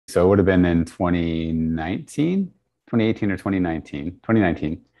So it would have been in 2019, 2018 or 2019,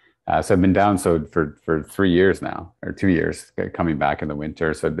 2019. So I've been down for 3 years now, or 2 years, coming back in the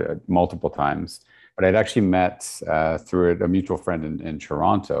winter, so multiple times. But I'd actually met through a mutual friend in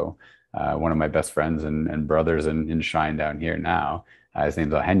Toronto, one of my best friends and brothers in Shine down here now. His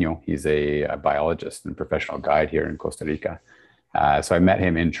name's Eugenio. He's a biologist and professional guide here in Costa Rica. So I met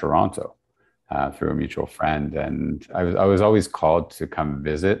him in Toronto through a mutual friend, and I was always called to come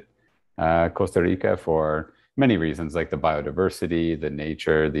visit Costa Rica for many reasons, like the biodiversity, the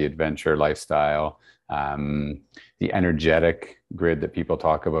nature, the adventure lifestyle, the energetic grid that people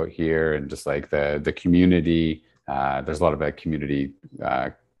talk about here, and just like the community. There's a lot of community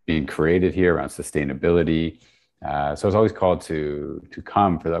being created here around sustainability. So I was always called to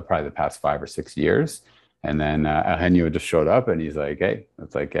come for probably the past 5 or 6 years. And then Eugenio just showed up and he's like, hey,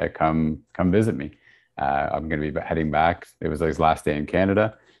 it's like, yeah, come visit me. I'm going to be heading back. It was his last day in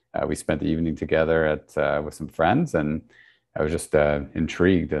Canada. We spent the evening together with some friends, and I was just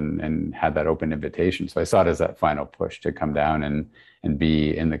intrigued and had that open invitation. So I saw it as that final push to come down and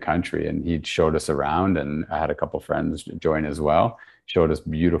be in the country. And he showed us around, and I had a couple friends join as well. Showed us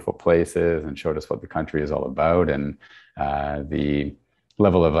beautiful places and showed us what the country is all about, and the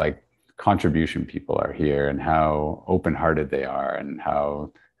level of like contribution people are here, and how open-hearted they are, and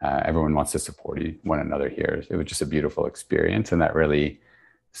how everyone wants to support one another here. It was just a beautiful experience, and that really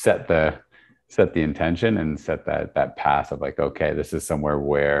set the intention and set that path of like, okay, this is somewhere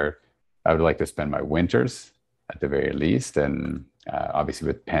where I would like to spend my winters at the very least. And obviously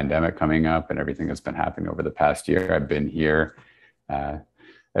with pandemic coming up and everything that's been happening over the past year, I've been here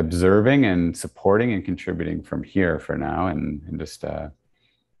observing and supporting and contributing from here for now. And just,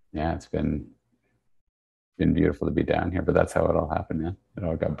 yeah, it's been beautiful to be down here, but that's how it all happened. Yeah. It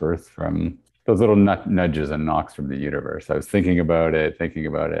all got birthed from those little nudges and knocks from the universe. I was thinking about it,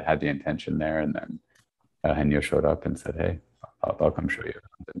 had the intention there. And then Henyo showed up and said, hey, I'll come show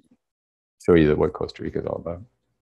you what Costa Rica is all about.